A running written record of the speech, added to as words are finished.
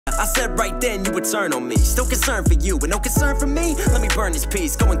said right then you would turn on me. Still concerned for you, but no concern for me? Let me burn this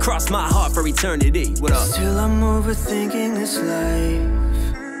piece, go and cross my heart for eternity. What up? Still I'm overthinking this life.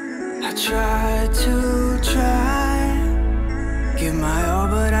 I try give my all,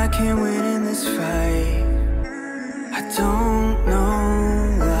 but I can't win in this fight. I don't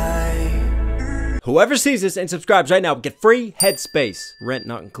know why. Whoever sees this and subscribes right now will get free headspace, rent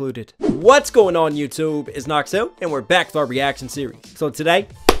not included. What's going on YouTube? It's Knox Hill, and we're back with our reaction series. So today,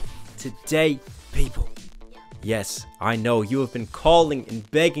 people, yes, I know you have been calling and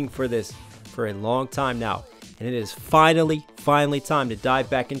begging for this for a long time now, and it is finally time to dive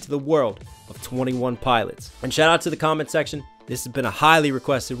back into the world of 21 Pilots. And shout out to the comment section. This has been a highly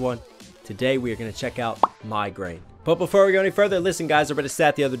requested one. Today we are going to check out Migrane. But before we go any further, listen guys, I read a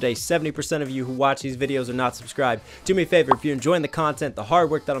stat the other day, 70% of you who watch these videos are not subscribed. Do me a favor, if you're enjoying the content, the hard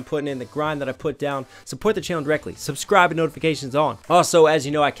work that I'm putting in, the grind that I put down, support the channel directly. Subscribe and notifications on. Also, as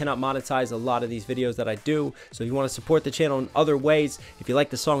you know, I cannot monetize a lot of these videos that I do, so if you want to support the channel in other ways, if you like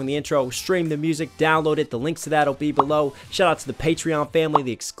the song in the intro, stream the music, download it, the links to that will be below. Shout out to the Patreon family,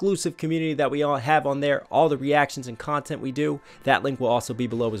 the exclusive community that we all have on there, all the reactions and content we do, that link will also be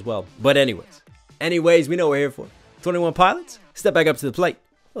below as well. But anyways, we know what we're here for. 21 Pilots, step back up to the plate.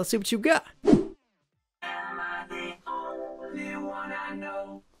 Let's see what you got. Am I the only one I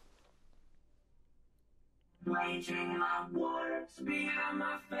know? Waging my wars behind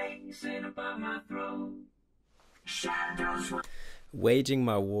my face and above my throat. Shadows. Waging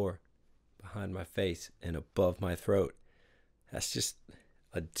my war behind my face and above my throat. That's just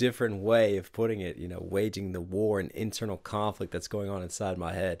a different way of putting it, you know, waging the war and internal conflict that's going on inside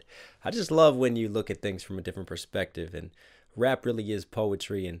my head. I just love when you look at things from a different perspective, and rap really is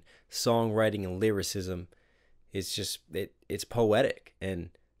poetry, and songwriting and lyricism is just, it's poetic,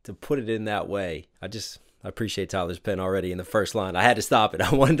 and to put it in that way, I appreciate Tyler's pen already in the first line. I had to stop it.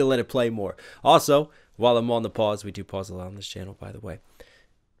 I wanted to let it play more. Also, while I'm on the pause, we do pause a lot on this channel, by the way.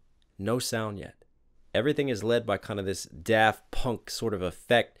 No sound yet. Everything is led by kind of this Daft Punk sort of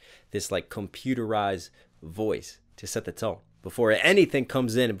effect, this like computerized voice to set the tone before anything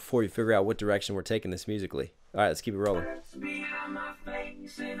comes in and before you figure out what direction we're taking this musically. All right, let's keep it rolling.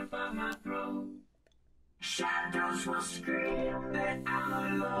 Shadows will scream that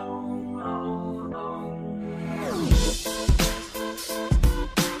I'm alone.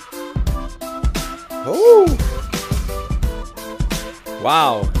 Oh!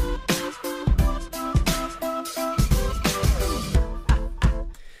 Wow.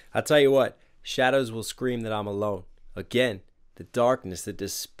 I'll tell you what, shadows will scream that I'm alone. Again, the darkness, the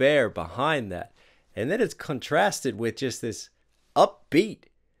despair behind that. And then it's contrasted with just this upbeat,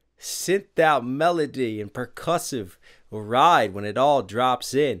 synth out melody and percussive ride when it all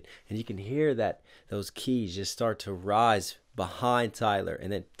drops in. And you can hear that those keys just start to rise behind Tyler.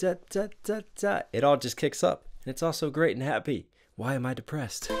 And then da da da da. It all just kicks up. And it's also great and happy. Why am I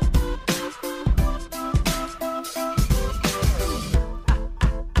depressed?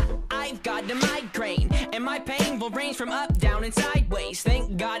 The migraine and my pain will range from up, down, and sideways.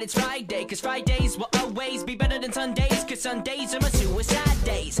 Thank God it's Friday, cause Fridays will always be better than Sundays, cause Sundays are my suicide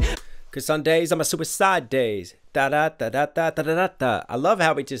days. Cause Sundays are my suicide days. Da da da da da da da da. I love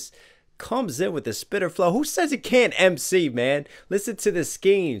how he just comes in with the spitter flow. Who says he can't MC, man? Listen to the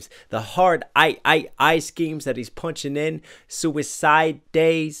schemes, the hard I schemes that he's punching in. Suicide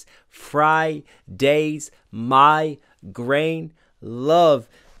days, Fridays, migraine. Love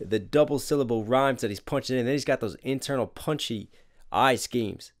the double syllable rhymes that he's punching in. Then he's got those internal punchy eye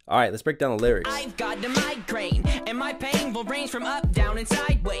schemes. All right, let's break down the lyrics. I've got the migraine and my pain will range from up, down, and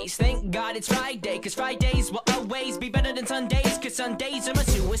sideways. Thank God it's Friday, cause Fridays will always be better than Sundays, cause Sundays are my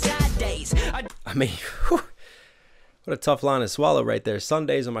suicide days. I mean, whew, what a tough line to swallow right there.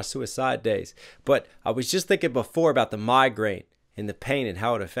 Sundays are my suicide days. But I was just thinking before about the migraine and the pain and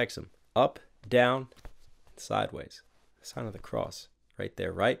how it affects him. Up, down, sideways. The sign of the cross. Right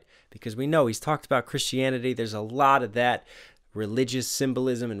there, right? Because we know he's talked about Christianity. There's a lot of that religious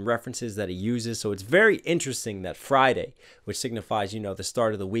symbolism and references that he uses. So it's very interesting that Friday, which signifies, you know, the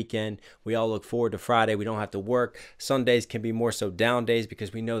start of the weekend, we all look forward to Friday. We don't have to work. Sundays can be more so down days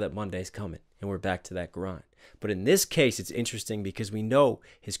because we know that Monday's coming and we're back to that grind. But in this case, it's interesting because we know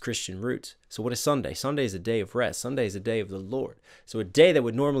his Christian roots. So what is Sunday? Sunday is a day of rest. Sunday is a day of the Lord. So a day that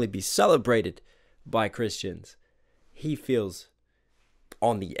would normally be celebrated by Christians, he feels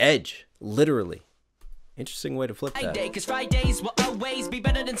on the edge, literally. Interesting way to flip that. Cause Fridays will always be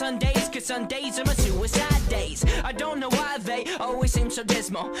better than Sundays, cause Sundays are my suicide days. I don't know why they always seem so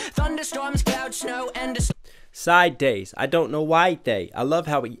dismal. Thunderstorms, clouds, snow, and Side days. I don't know why they. I love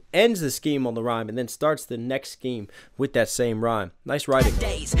how he ends the scheme on the rhyme and then starts the next scheme with that same rhyme. Nice writing.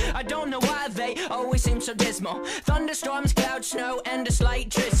 Days. I don't know why they always seem so dismal. Thunderstorms, clouds, snow, and a slight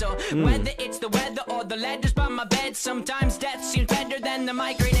drizzle. Whether it's the weather or the letters by my bed, sometimes death seems better than the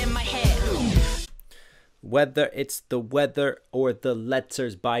migraine in my head. Whether it's the weather or the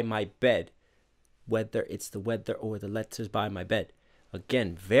letters by my bed. Whether it's the weather or the letters by my bed.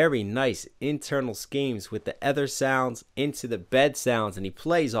 Again, very nice internal schemes with the ether sounds into the bed sounds, and he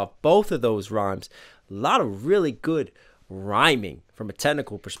plays off both of those rhymes. A lot of really good rhyming from a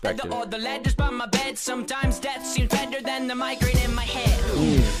technical perspective. Or the letters by my bed, sometimes death seems better than the migraine in my head.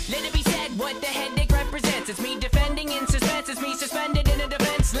 Let it be said what the headache represents. It's me defending in suspense. It's me suspended in a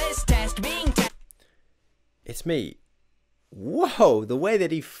defenseless test. Being It's me. Whoa, the way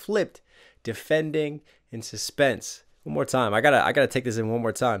that he flipped defending in suspense. One more time. I gotta take this in one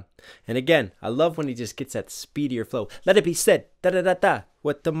more time. And again, I love when he just gets that speedier flow. Let it be said, da-da-da-da,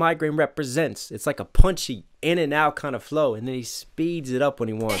 what the migraine represents. It's like a punchy in and out kind of flow, and then he speeds it up when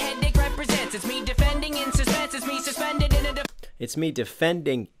he wants. headache represents. It's me defending in suspense. It's me suspended in a It's me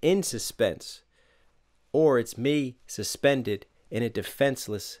defending in suspense, or it's me suspended in a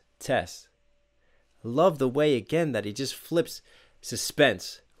defenseless test. I love the way, again, that he just flips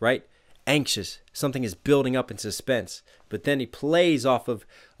suspense, right? Anxious. Something is building up in suspense. But then he plays off of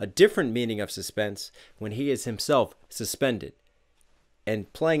a different meaning of suspense when he is himself suspended.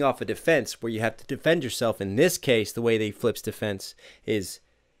 And playing off a defense where you have to defend yourself. In this case, the way that he flips defense is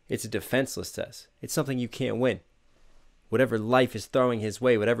it's a defenseless test. It's something you can't win. Whatever life is throwing his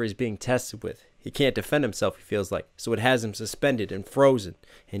way, whatever he's being tested with, he can't defend himself, he feels like. So it has him suspended and frozen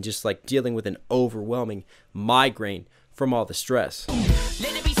and just like dealing with an overwhelming migraine from all the stress.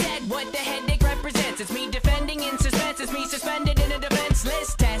 Let it be said what the headache represents. It's me defending in suspense. It's me suspended in a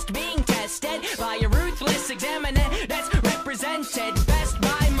defenseless test. Being tested by a ruthless examiner that's represented best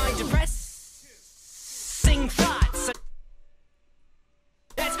by my depressing thoughts.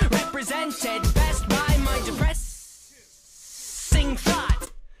 That's represented best by my depressing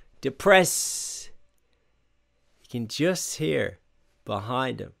thoughts. Depress. You can just hear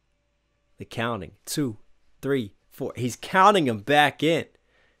behind him the counting. 2, 3, 4. He's counting him back in.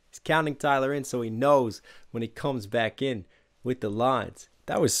 He's counting Tyler in so he knows when he comes back in with the lines.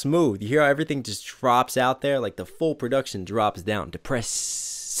 That was smooth. You hear how everything just drops out there? Like the full production drops down.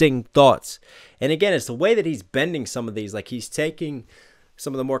 Depressing thoughts. And again, it's the way that he's bending some of these. Like he's taking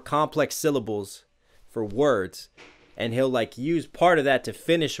some of the more complex syllables for words, and he'll like use part of that to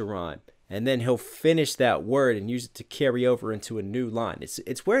finish a rhyme. And then he'll finish that word and use it to carry over into a new line.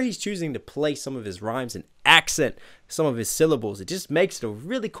 It's where he's choosing to place some of his rhymes and accent some of his syllables. It just makes it a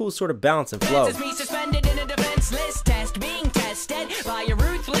really cool sort of balance and flow. Me suspended in a defenseless test, being tested by a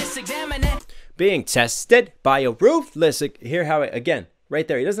ruthless examiner. Being tested by a ruthless. Hear how it, again, right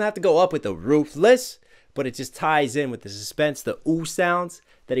there. He doesn't have to go up with the ruthless, but it just ties in with the suspense, the ooh sounds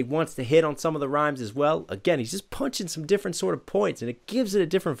that he wants to hit on some of the rhymes as well. Again, he's just punching some different sort of points, and it gives it a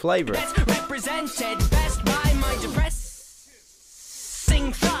different flavor. That's represented best by my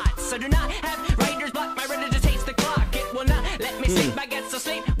depressing thoughts. I do not have writer's block. My writer just hates the clock. It will not let me sleep. I get so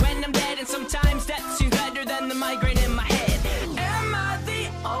sleep when I'm dead, and sometimes death seems better than the migraine in my head. Am I the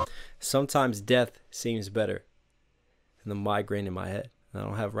only? Sometimes death seems better than the migraine in my head. I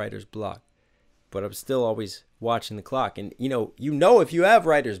don't have writer's block, but I'm still always watching the clock. And you know if you have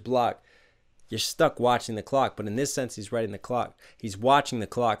writer's block, you're stuck watching the clock. But in this sense, he's writing the clock. He's watching the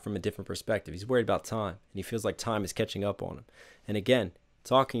clock from a different perspective. He's worried about time, and he feels like time is catching up on him. And again,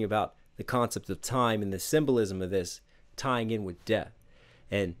 talking about the concept of time and the symbolism of this tying in with death.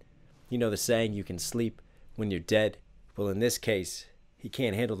 And you know the saying, you can sleep when you're dead. Well, in this case, he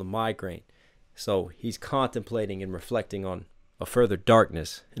can't handle the migraine. So he's contemplating and reflecting on a further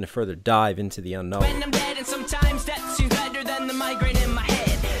darkness and a further dive into the unknown. When I'm dead, and sometimes death seems better than the migraine in my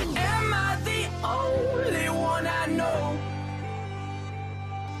head. Am I the only one I know?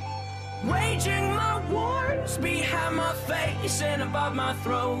 Waging my wars behind my face and above my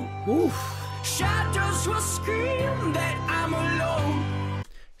throat. Oof. Shadows will scream that I'm alone.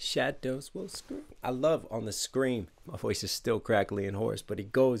 Shadows will scream. I love on the scream. My voice is still crackly and hoarse, but he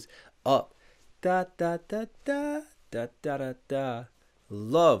goes up. Da da da da. Da, da, da, da.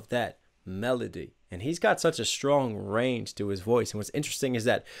 Love that melody. And he's got such a strong range to his voice. And what's interesting is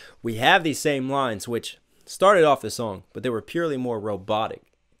that we have these same lines which started off the song, but they were purely more robotic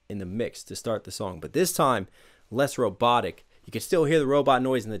in the mix to start the song. But this time, less robotic. You can still hear the robot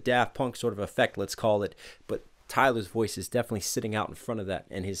noise and the Daft Punk sort of effect, let's call it. But Tyler's voice is definitely sitting out in front of that,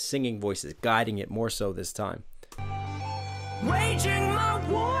 and his singing voice is guiding it more so this time. Waging my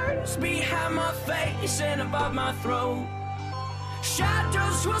wars behind my face and above my throat.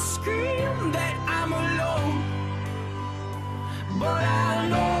 Shadows will scream that I'm alone, but I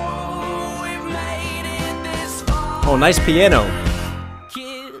know we've made it this far. Oh, nice piano.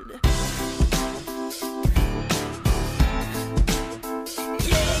 Kid.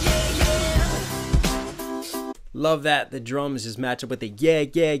 Love that the drums just match up with the yeah,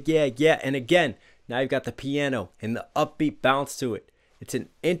 yeah, yeah, yeah. And again, now you've got the piano and the upbeat bounce to it. It's an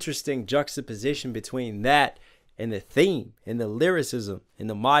interesting juxtaposition between that and the theme and the lyricism and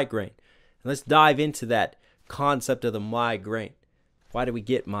the migraine. And let's dive into that concept of the migraine. Why do we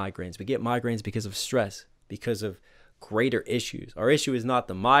get migraines? We get migraines because of stress, because of greater issues. Our issue is not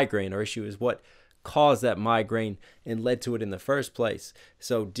the migraine. Our issue is what caused that migraine and led to it in the first place.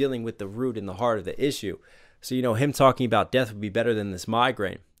 So dealing with the root and the heart of the issue. So, you know, him talking about death would be better than this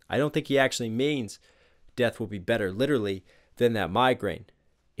migraine. I don't think he actually means death will be better literally than that migraine.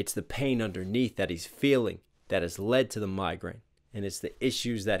 It's the pain underneath that he's feeling that has led to the migraine. And it's the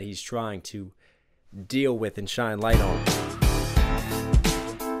issues that he's trying to deal with and shine light on.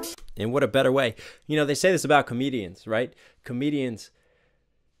 And what a better way. You know, they say this about comedians, right? Comedians,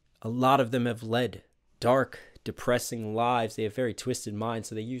 a lot of them have led dark, depressing lives. They have very twisted minds,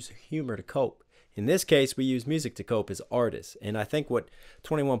 so they use humor to cope. In this case, we use music to cope as artists. And I think what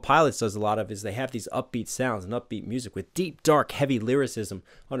 21 Pilots does a lot of is they have these upbeat sounds and upbeat music with deep, dark, heavy lyricism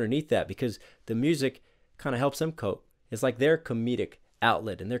underneath that, because the music kind of helps them cope. It's like their comedic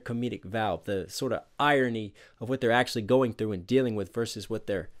outlet and their comedic valve, the sort of irony of what they're actually going through and dealing with versus what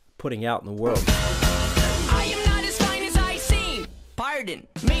they're putting out in the world. I am not as fine as I seem. Pardon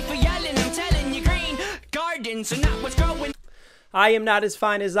me for yelling, I'm telling you, green gardens are not what's growing. I am not as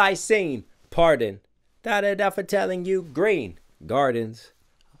fine as I seem. Pardon. Da-da-da for telling you, green gardens.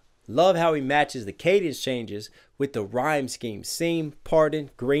 Love how he matches the cadence changes with the rhyme scheme. Seem, pardon,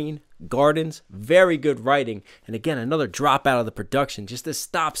 green gardens. Very good writing. And again, another drop out of the production. Just the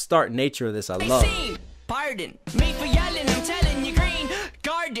stop-start nature of this I love. Pardon me for yelling, I'm telling you, green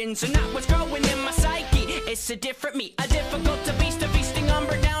gardens are not what's growing in my psyche. It's a different me, a difficult to beast, a feasting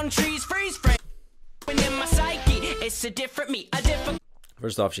umber down trees, freeze frame. In my psyche, it's a different me, a difficult.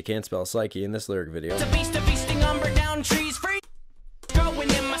 First off, she can't spell psyche in this lyric video. To beast, a feasting umber down trees, freeze. Growing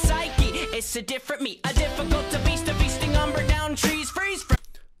in my psyche, it's a different me, a difficult to beast, a feasting umber down trees, freeze frame.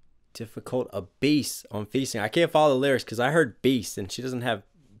 Difficult, a beast on feasting. I can't follow the lyrics because I heard beast and she doesn't have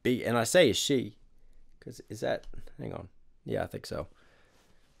beast. And I say is she. Because is that, hang on. Yeah, I think so.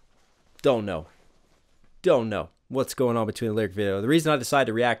 Don't know what's going on between the lyric video. The reason I decided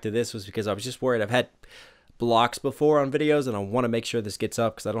to react to this was because I was just worried. I've had blocks before on videos and I want to make sure this gets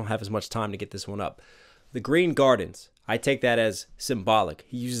up because I don't have as much time to get this one up. The green gardens, I take that as symbolic.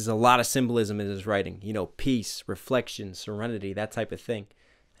 He uses a lot of symbolism in his writing. You know, peace, reflection, serenity, that type of thing.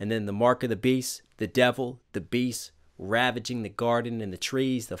 And then the mark of the beast, the devil, the beast, ravaging the garden and the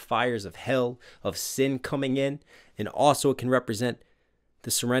trees, the fires of hell, of sin coming in. And also it can represent the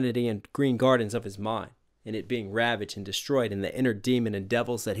serenity and green gardens of his mind and it being ravaged and destroyed and the inner demon and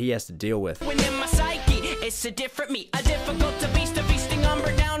devils that he has to deal with. Within my psyche, it's a different me, a difficult to beast, a feasting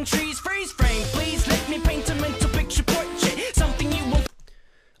umber down trees, freeze frame. Please let me paint a mental picture portrait, something you will.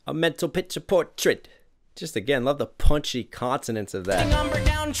 A mental picture portrait. Just again, love the punchy consonants of that. Umber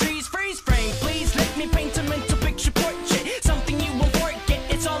down trees, freeze frame. Please let me paint a mental picture portrait, something you will forget.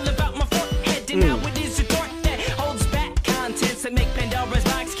 It's all about my forehead and how it is a door that holds back contents that make Pandora's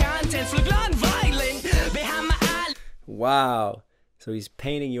box contents look non-violent behind my eye. Wow. So he's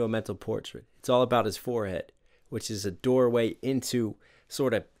painting you a mental portrait. It's all about his forehead, which is a doorway into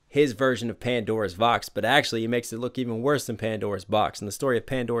sort of his version of Pandora's box. But actually, he makes it look even worse than Pandora's box. In the story of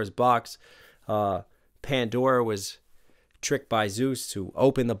Pandora's box, Pandora was tricked by Zeus to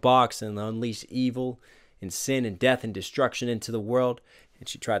open the box and unleash evil and sin and death and destruction into the world. And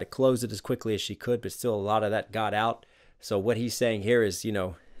she tried to close it as quickly as she could, but still a lot of that got out. So what he's saying here is, you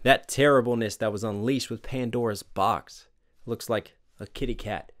know, that terribleness that was unleashed with Pandora's box looks like a kitty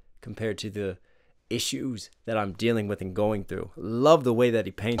cat compared to the issues that I'm dealing with and going through. Love the way that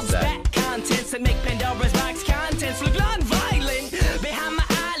he paints that. Contents that make Pandora's box contents look non-violent behind my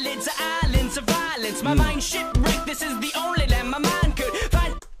eyelids are islands of violence. My mind shipwrecked. This is the only land my mind could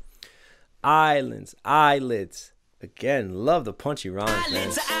find. Islands, eyelids. Again, love the punchy rhymes, man.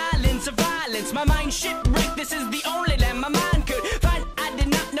 Islands are islands of violence. My mind shipwrecked. This is the only land my mind could find. I did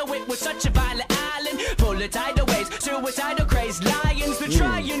not know it was such a violent island, full of tidal waves, suicidal crazed lions. They're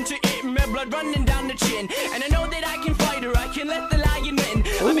trying to eat me, blood running down the chin. And I know that I can fight or I can let the lion win.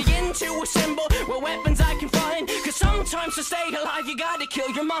 I begin to assemble what weapons I can find, cause sometimes to stay alive you gotta kill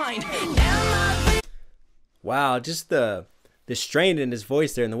your mind. Wow, just the the strain in his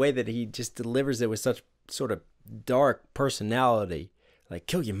voice there and the way that he just delivers it with such sort of dark personality. Like,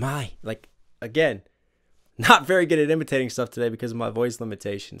 kill your mind. Like, again, not very good at imitating stuff today because of my voice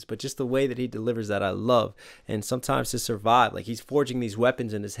limitations, but just the way that he delivers that I love. And sometimes to survive, like he's forging these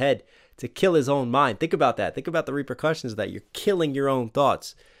weapons in his head to kill his own mind. Think about that. Think about the repercussions of that. You're killing your own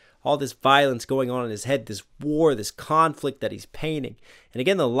thoughts. All this violence going on in his head, this war, this conflict that he's painting. And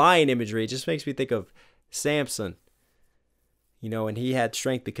again, the lion imagery, it just makes me think of Samson. You know, and he had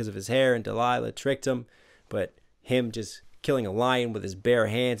strength because of his hair, and Delilah tricked him, but him just killing a lion with his bare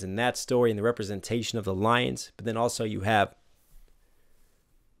hands, and that story and the representation of the lions. But then also you have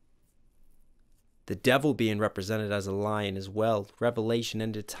the devil being represented as a lion as well. Revelation,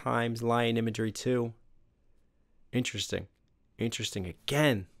 end of times, lion imagery too. Interesting. Interesting.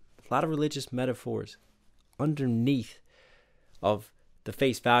 Again, a lot of religious metaphors underneath of the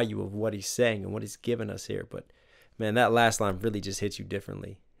face value of what he's saying and what he's given us here. But man, that last line really just hits you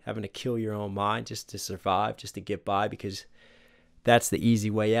differently. Having to kill your own mind just to survive, just to get by, because that's the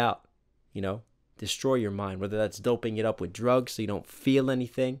easy way out. You know, destroy your mind, whether that's doping it up with drugs so you don't feel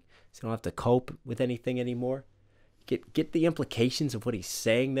anything, so you don't have to cope with anything anymore. Get the implications of what he's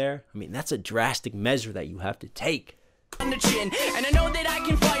saying there. I mean, that's a drastic measure that you have to take. On the chin, and I know that I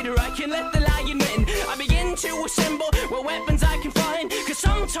can fight her, I can let the lion win. I begin to assemble what weapons I can find, cause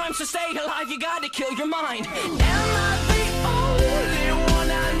sometimes to stay alive you gotta kill your mind. Am I the only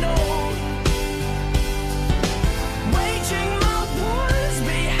one I know, waging my wars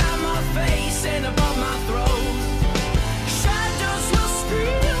behind my face and above my throat? Shadows will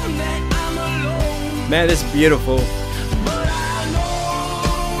scream that I'm alone. Man, this is beautiful. But I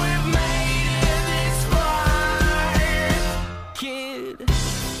know we've made it this far, kid.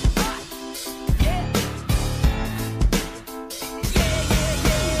 Yeah.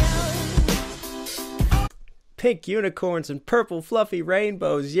 Yeah. Pink unicorns and purple fluffy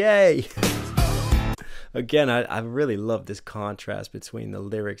rainbows, yay! Again, I really love this contrast between the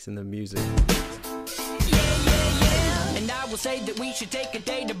lyrics and the music. And I will say that we should take a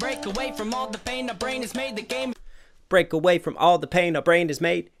day to break away from all the pain our brain has made. The game Break away from all the pain our brain has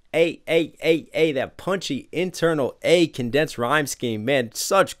made. A, that punchy internal A condensed rhyme scheme. Man,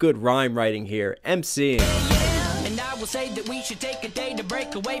 such good rhyme writing here. MCing. And I will say that we should take a day to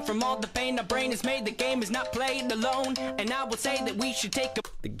break away from all the pain our brain has made. The game is not played alone. And I will say that we should take a...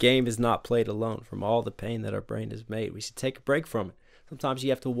 The game is not played alone. From all the pain that our brain has made, we should take a break from it. Sometimes you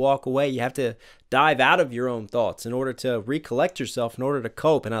have to walk away. You have to dive out of your own thoughts in order to recollect yourself, in order to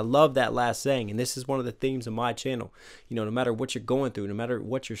cope. And I love that last saying. And this is one of the themes of my channel. You know, no matter what you're going through, no matter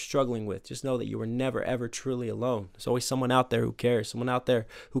what you're struggling with, just know that you are never, ever truly alone. There's always someone out there who cares, someone out there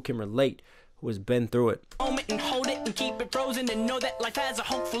who can relate, who has been through it. moment and hold it and keep it frozen and know that life has a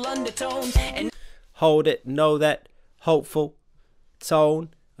hopeful undertone. And Hold it, know that hopeful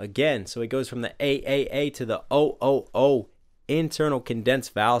tone. Again, so it goes from the AAA to the OOO. Internal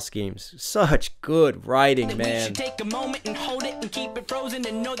condensed vowel schemes. Such good writing, we man. should take a moment and hold it and keep it frozen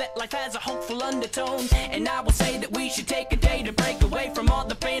and know that life has a hopeful undertone. And I will say that we should take a day to break away from all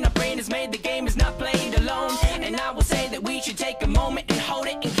the pain our brain has made. The game is not played alone. And I will say that we should take a moment and hold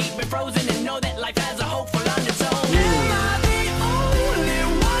it and keep it frozen and know that life has a hopeful undertone. Am I the only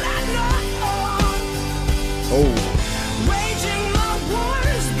one I know? Oh, Waging my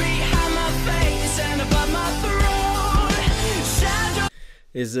wars behind my face and above my throat. Shadow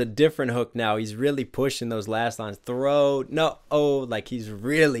is a different hook now. He's really pushing those last lines. Throw, no, oh, like he's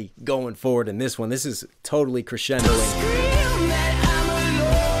really going forward in this one. This is totally crescendoing. scream that I'm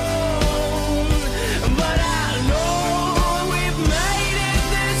alone, but I know we've made it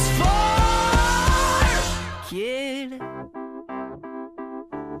this far, kid.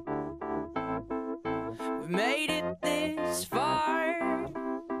 We've made it this far.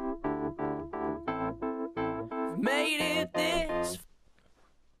 We've made it this far.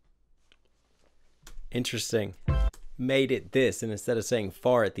 Interesting. Made it this, and instead of saying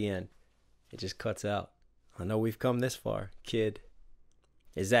far at the end, it just cuts out. I know we've come this far, kid.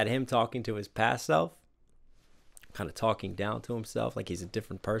 Is that him talking to his past self? Kind of talking down to himself like he's a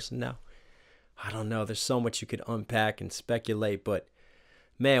different person now? I don't know. There's so much you could unpack and speculate, but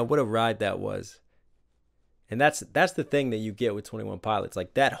man, what a ride that was. And that's the thing that you get with 21 Pilots.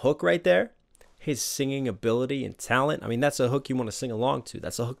 Like that hook right there, his singing ability and talent. I mean, that's a hook you want to sing along to.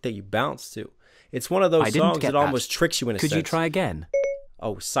 That's a hook that you bounce to. It's one of those songs that almost tricks you in a sense. Could you try again?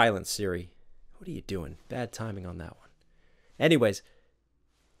 Oh, silence, Siri. What are you doing? Bad timing on that one. Anyways,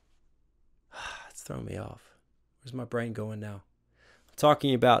 it's throwing me off. Where's my brain going now? I'm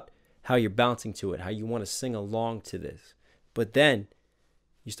talking about how you're bouncing to it, how you want to sing along to this. But then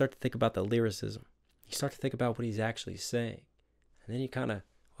you start to think about the lyricism. You start to think about what he's actually saying. And then you kind of,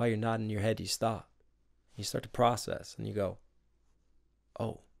 while you're nodding your head, you stop. You start to process and you go,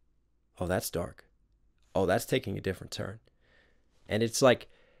 oh, that's dark. Oh, that's taking a different turn. And it's like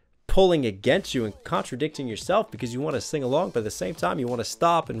pulling against you and contradicting yourself because you want to sing along, but at the same time, you want to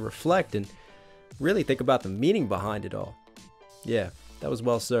stop and reflect and really think about the meaning behind it all. Yeah, that was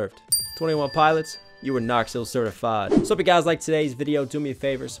well served. 21 Pilots, you were Knox Hill certified. So if you guys liked today's video, do me a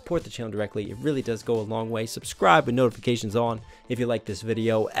favor, support the channel directly. It really does go a long way. Subscribe with notifications on if you like this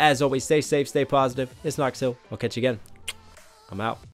video. As always, stay safe, stay positive. It's Knox Hill. I'll catch you again. I'm out.